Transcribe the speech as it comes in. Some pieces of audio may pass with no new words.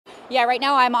Yeah, right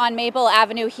now I'm on Maple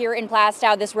Avenue here in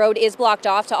Plaistow. This road is blocked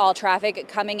off to all traffic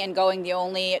coming and going. The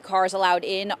only cars allowed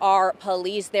in are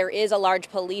police. There is a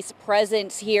large police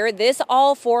presence here. This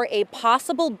all for a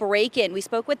possible break-in. We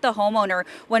spoke with the homeowner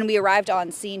when we arrived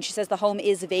on scene. She says the home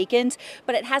is vacant,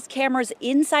 but it has cameras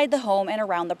inside the home and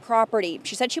around the property.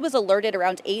 She said she was alerted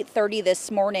around 8:30 this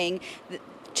morning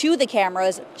to the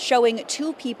cameras showing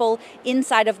two people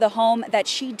inside of the home that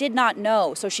she did not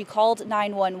know. So she called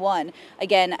 911.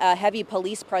 Again, a heavy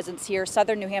police presence here.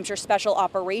 Southern New Hampshire Special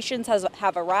Operations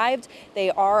have arrived.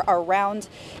 They are around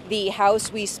the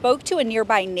house. We spoke to a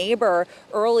nearby neighbor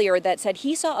earlier that said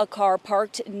he saw a car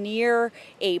parked near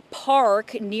a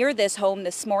park near this home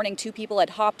this morning. Two people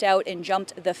had hopped out and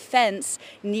jumped the fence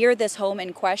near this home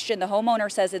in question. The homeowner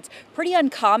says it's pretty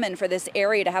uncommon for this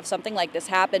area to have something like this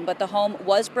happen, but the home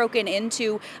was broken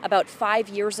into about 5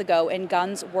 years ago and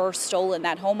guns were stolen.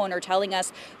 That homeowner telling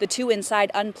us the two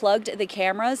inside unplugged the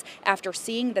cameras after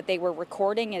seeing that they were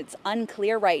recording. It's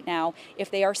unclear right now if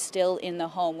they are still in the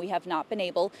home. We have not been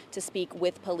able to speak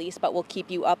with police, but we'll keep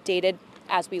you updated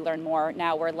as we learn more.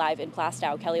 Now we're live in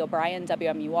Plaistow. Kelly O'Brien,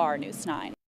 WMUR News 9.